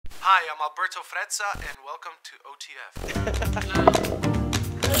Hi, I'm Alberto Frezza, and welcome to OTF.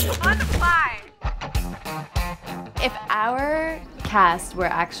 On the fly. If our cast were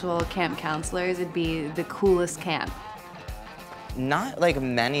actual camp counselors, it'd be the coolest camp. Not like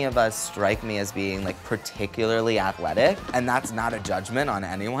many of us strike me as being like particularly athletic, and that's not a judgment on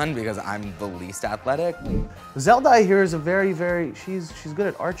anyone because I'm the least athletic. Zelda here is she's good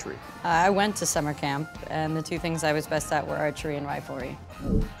at archery. I went to summer camp, and the two things I was best at were archery and riflery.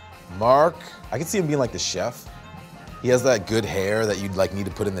 Mark, I can see him being like the chef. He has that good hair that you'd like need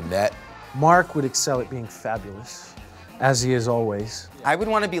to put in the net. Mark would excel at being fabulous, as he is always. I would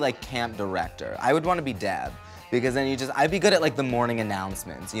want to be like camp director. I would want to be Deb. Because then I'd be good at like the morning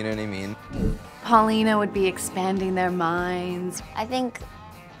announcements, you know what I mean? Paulina would be expanding their minds. I think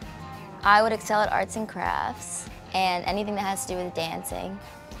I would excel at arts and crafts and anything that has to do with dancing.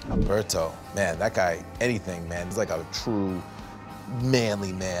 Alberto, man, that guy, anything, man. He's like a true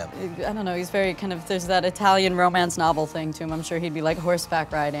manly man. I don't know, he's very kind of, there's that Italian romance novel thing to him. I'm sure he'd be like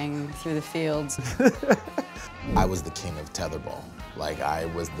horseback riding through the fields. I was the king of tetherball. Like, I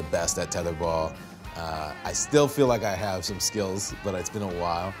was the best at tetherball. I still feel like I have some skills, but it's been a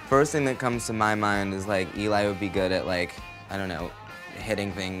while. First thing that comes to my mind is like Eli would be good at like, I don't know,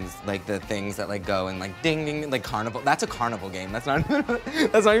 hitting things, like the things that like go and like ding ding, like carnival. That's a carnival game. That's not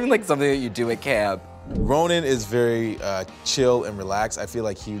even like something that you do at camp. Ronan is very chill and relaxed. I feel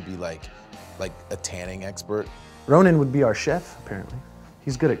like he would be like a tanning expert. Ronan would be our chef, apparently.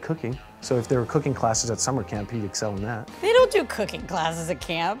 He's good at cooking. So if there were cooking classes at summer camp, he'd excel in that. They don't do cooking classes at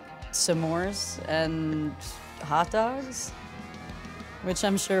camp. S'mores and hot dogs, which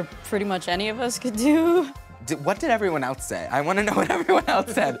I'm sure pretty much any of us could do. What did everyone else say? I want to know what everyone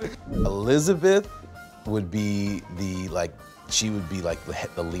else said. Elizabeth would be she would be like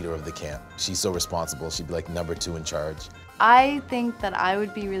the leader of the camp. She's so responsible. She'd be like #2 in charge. I think that I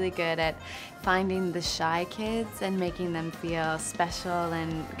would be really good at finding the shy kids and making them feel special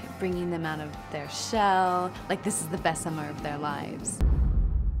and bringing them out of their shell. Like this is the best summer of their lives.